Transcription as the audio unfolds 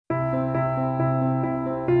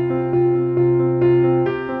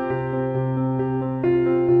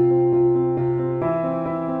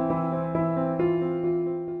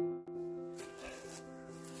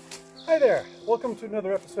to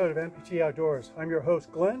another episode of Amputee Outdoors. I'm your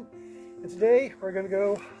host, Glenn, and today we're going to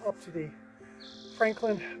go up to the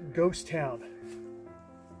Franklin Ghost Town.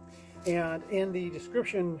 And in the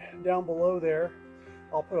description down below there,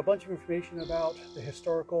 I'll put a bunch of information about the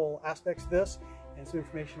historical aspects of this, and some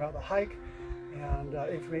information about the hike, and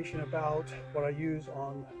information about what I use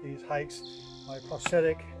on these hikes, my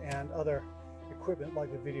prosthetic and other equipment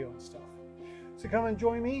like the video and stuff. So come and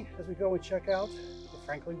join me as we go and check out the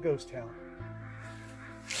Franklin Ghost Town.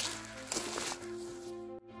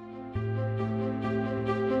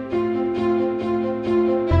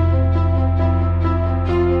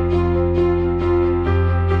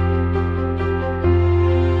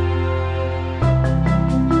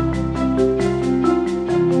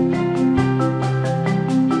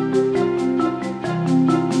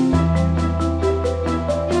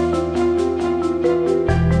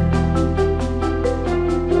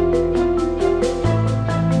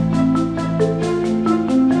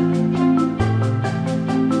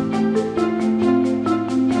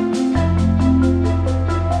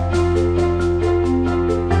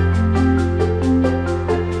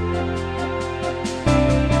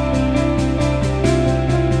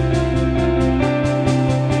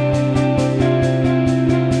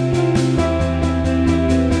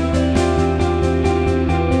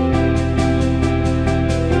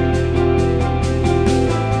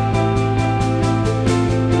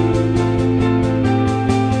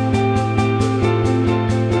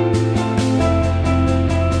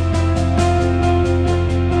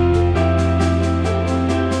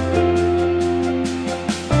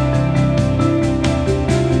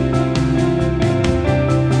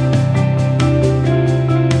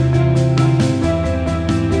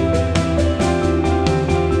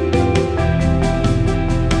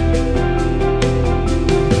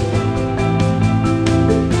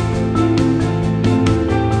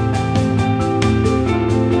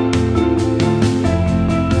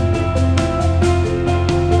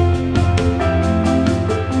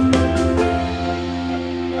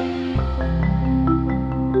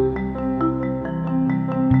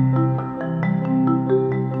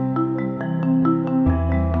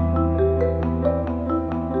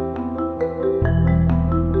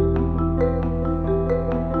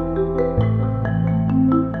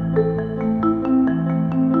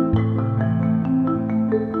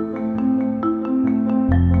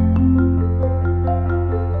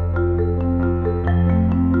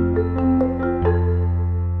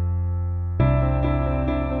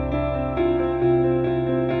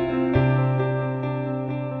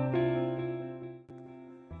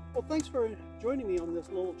 Well, thanks for joining me on this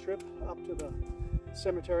little trip up to the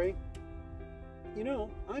cemetery. You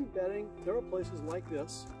know, I'm betting there are places like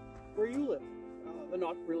this where you live. They're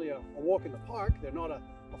not really a walk in the park, they're not a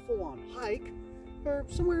full-on hike, they're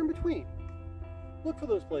somewhere in between. Look for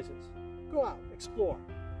those places. Go out, explore,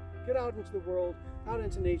 get out into the world, out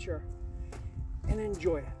into nature, and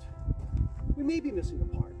enjoy it. We may be missing the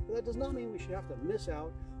part, but that does not mean we should have to miss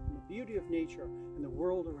out on the beauty of nature and the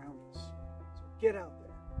world around us. So get out there.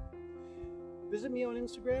 Visit me on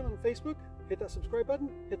Instagram and Facebook, hit that subscribe button,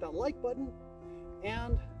 hit that like button,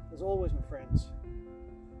 and as always, my friends,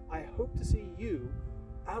 I hope to see you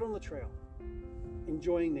out on the trail,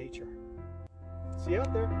 enjoying nature. See you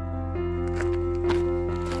out there.